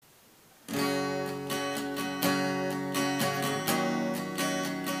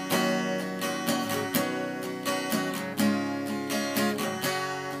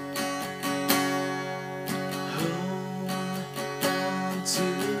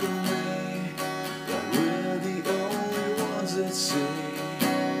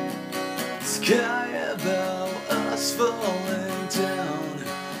sky above us falling down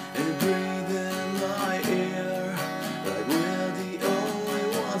and breathe in my ear like we're the only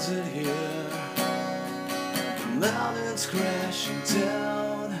ones in here. The mountains crashing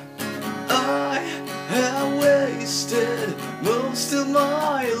down. I have wasted most of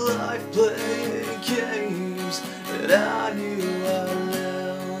my life playing games that I knew I'd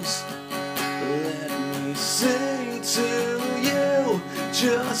lose. Let me sing to you,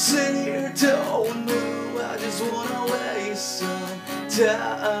 just sit here, don't move. I just wanna waste some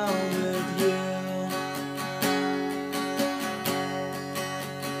time with you.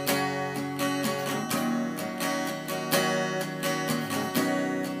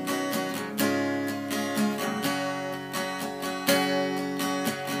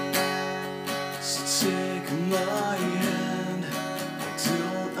 So take my hand, I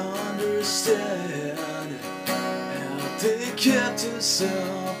don't understand how they kept us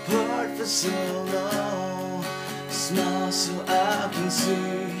apart for so long. Smile so I can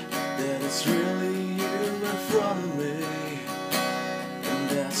see that it's really you in front of me, and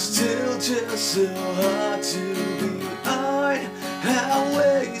that's still just so hard to be. I have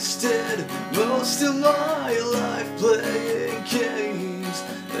wasted most of my life playing games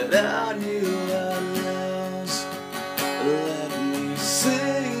that I knew I'd lose. Let me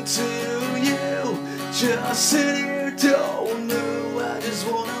sing to you, just sit here, don't move. I just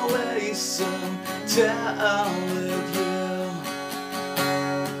wanna waste some time with you.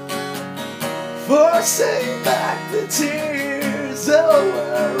 Forcing back the tears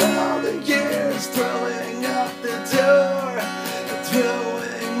over all the years, throwing out the door,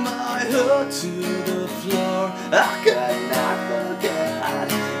 throwing my heart to the floor. I could not forget,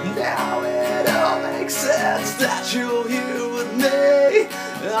 now it all makes sense that you're here with me.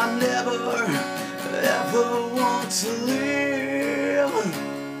 I never ever want to leave.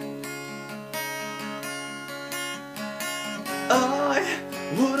 I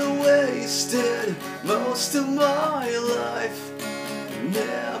would have wasted most of my life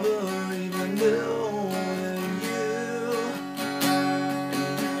never even knowing you.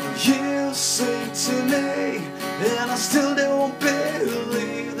 And you sing to me, and I still don't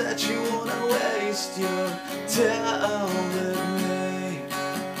believe that you wanna waste your time with me.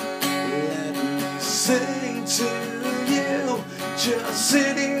 Let me sing to you, just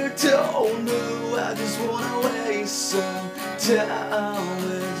sit here, don't move. I just wanna waste some time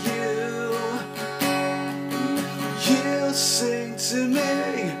with you. You sing to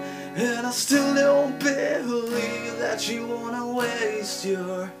me, and I still don't believe that you wanna waste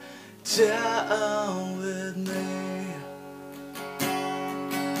your time with me.